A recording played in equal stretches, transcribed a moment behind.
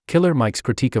Killer Mike's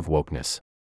critique of wokeness.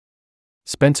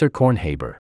 Spencer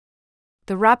Kornhaber.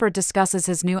 The rapper discusses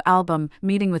his new album,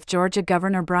 meeting with Georgia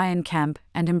Governor Brian Kemp,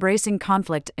 and embracing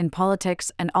conflict in politics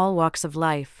and all walks of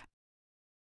life.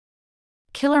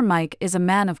 Killer Mike is a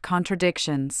man of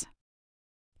contradictions.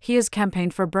 He has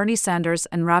campaigned for Bernie Sanders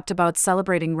and rapped about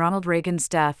celebrating Ronald Reagan's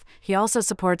death. He also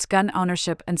supports gun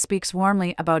ownership and speaks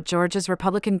warmly about Georgia's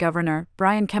Republican governor,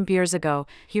 Brian Kemp. Years ago,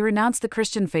 he renounced the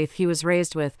Christian faith he was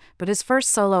raised with, but his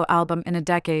first solo album in a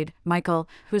decade, Michael,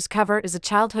 whose cover is a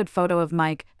childhood photo of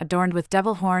Mike, adorned with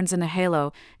devil horns and a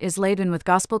halo, is laden with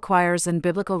gospel choirs and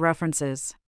biblical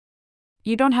references.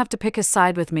 "You don't have to pick a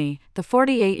side with me," the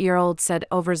 48-year-old said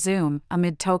over Zoom,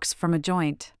 amid tokes from a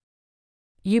joint.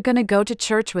 "You gonna go to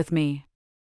church with me?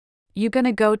 You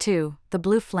gonna go to the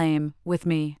Blue Flame with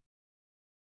me?"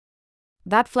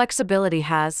 That flexibility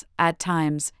has, at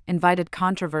times, invited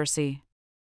controversy.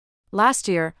 Last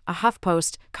year, a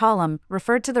HuffPost column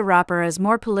referred to the rapper as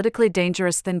more politically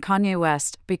dangerous than Kanye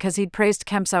West because he'd praised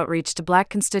Kemp's outreach to black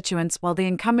constituents while the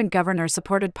incumbent governor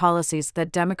supported policies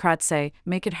that Democrats say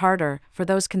make it harder for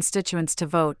those constituents to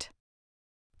vote.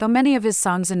 Though many of his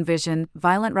songs envision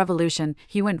violent revolution,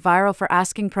 he went viral for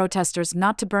asking protesters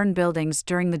not to burn buildings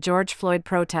during the George Floyd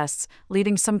protests,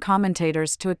 leading some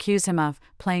commentators to accuse him of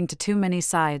playing to too many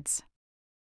sides.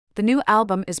 The new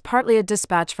album is partly a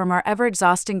dispatch from our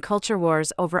ever-exhausting culture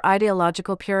wars over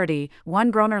ideological purity. One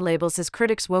groaner labels his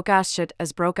critics woke-ass shit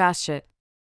as broke-ass shit.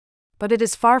 But it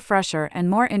is far fresher and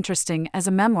more interesting as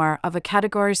a memoir of a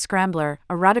category scrambler,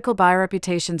 a radical by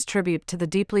reputation's tribute to the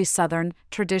deeply Southern,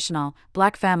 traditional,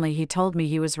 black family he told me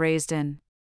he was raised in.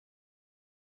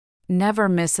 Never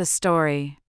miss a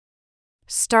story.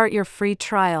 Start your free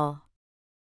trial.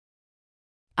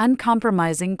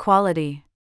 Uncompromising quality.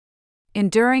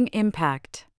 Enduring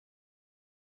impact.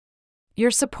 Your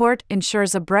support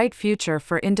ensures a bright future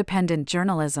for independent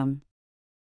journalism.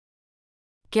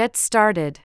 Get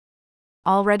started.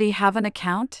 Already have an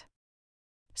account?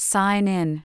 Sign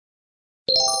in.